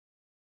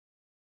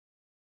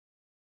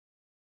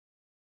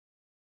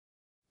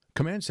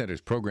Command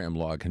Center's program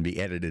log can be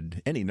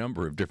edited any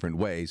number of different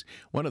ways.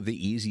 One of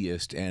the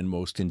easiest and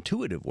most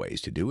intuitive ways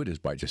to do it is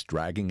by just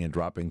dragging and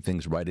dropping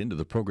things right into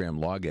the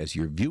program log as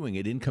you're viewing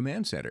it in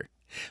Command Center.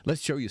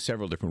 Let's show you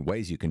several different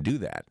ways you can do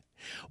that.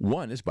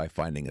 One is by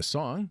finding a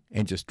song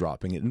and just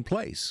dropping it in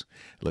place.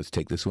 Let's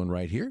take this one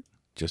right here.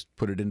 Just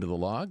put it into the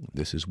log.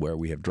 This is where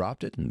we have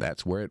dropped it, and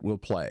that's where it will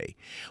play.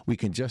 We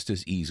can just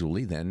as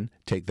easily then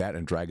take that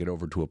and drag it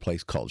over to a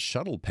place called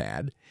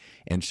ShuttlePad,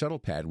 and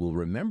ShuttlePad will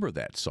remember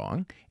that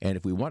song, and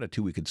if we wanted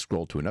to, we could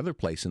scroll to another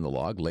place in the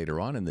log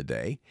later on in the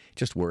day,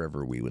 just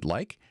wherever we would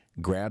like,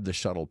 grab the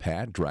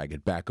ShuttlePad, drag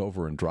it back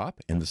over and drop,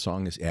 and the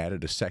song is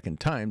added a second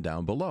time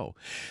down below.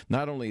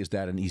 Not only is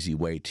that an easy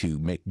way to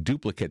make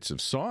duplicates of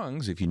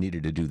songs if you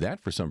needed to do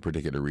that for some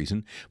particular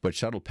reason, but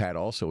ShuttlePad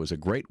also is a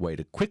great way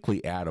to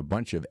quickly add a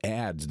bunch of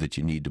ads that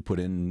you need to put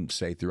in,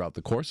 say, throughout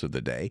the course of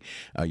the day.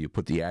 You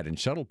put the ad in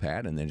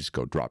ShuttlePad and then just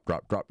go drop,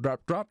 drop, drop,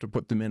 drop, drop to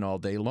put them in all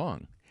day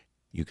long.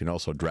 You can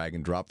also drag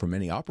and drop from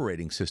any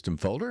operating system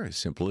folder, as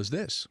simple as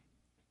this.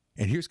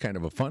 And here's kind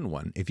of a fun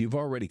one. If you've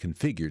already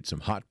configured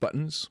some hot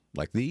buttons,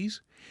 like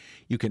these,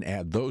 you can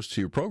add those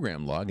to your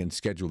program log and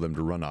schedule them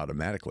to run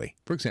automatically.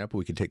 For example,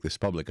 we can take this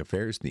public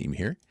affairs theme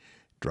here,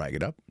 drag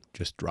it up,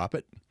 just drop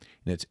it,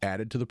 and it's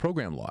added to the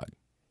program log.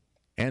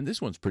 And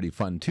this one's pretty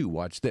fun too.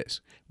 Watch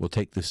this. We'll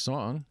take this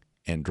song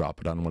and drop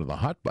it on one of the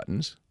hot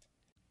buttons,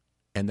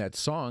 and that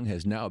song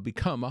has now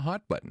become a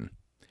hot button.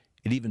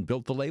 It even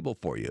built the label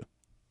for you.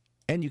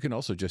 And you can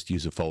also just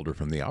use a folder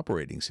from the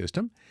operating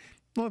system.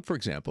 Well, for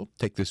example,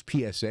 take this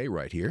PSA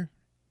right here,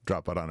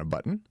 drop it on a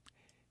button,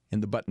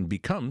 and the button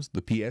becomes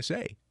the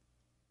PSA.